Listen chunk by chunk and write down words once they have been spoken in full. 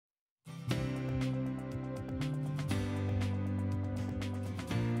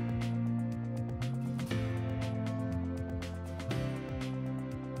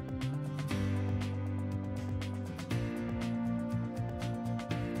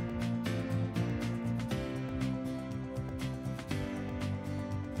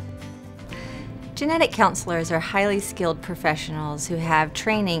Genetic counselors are highly skilled professionals who have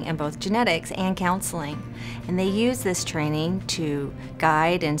training in both genetics and counseling, and they use this training to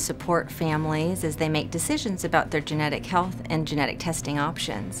guide and support families as they make decisions about their genetic health and genetic testing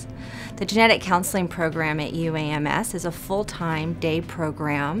options. The genetic counseling program at UAMS is a full-time day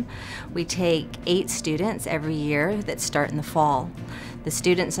program. We take 8 students every year that start in the fall. The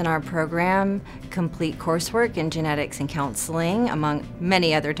students in our program complete coursework in genetics and counseling, among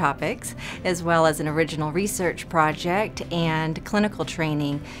many other topics, as well as an original research project and clinical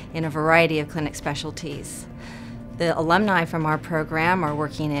training in a variety of clinic specialties. The alumni from our program are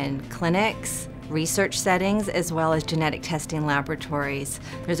working in clinics, research settings, as well as genetic testing laboratories.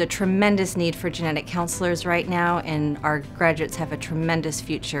 There's a tremendous need for genetic counselors right now, and our graduates have a tremendous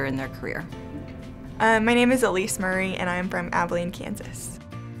future in their career. My name is Elise Murray, and I am from Abilene, Kansas.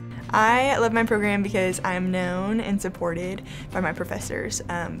 I love my program because I am known and supported by my professors.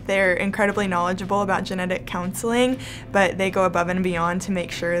 They're incredibly knowledgeable about genetic counseling, but they go above and beyond to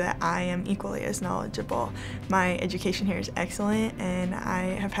make sure that I am equally as knowledgeable. My education here is excellent, and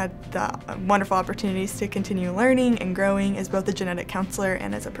I have had the wonderful opportunities to continue learning and growing as both a genetic counselor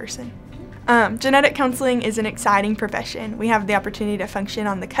and as a person. Genetic counseling is an exciting profession. We have the opportunity to function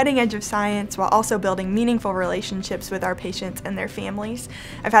on the cutting edge of science while also building meaningful relationships with our patients and their families.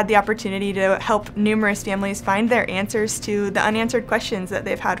 I've had the opportunity to help numerous families find their answers to the unanswered questions that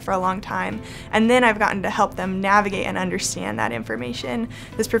they've had for a long time, and then I've gotten to help them navigate and understand that information.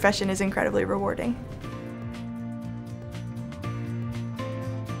 This profession is incredibly rewarding.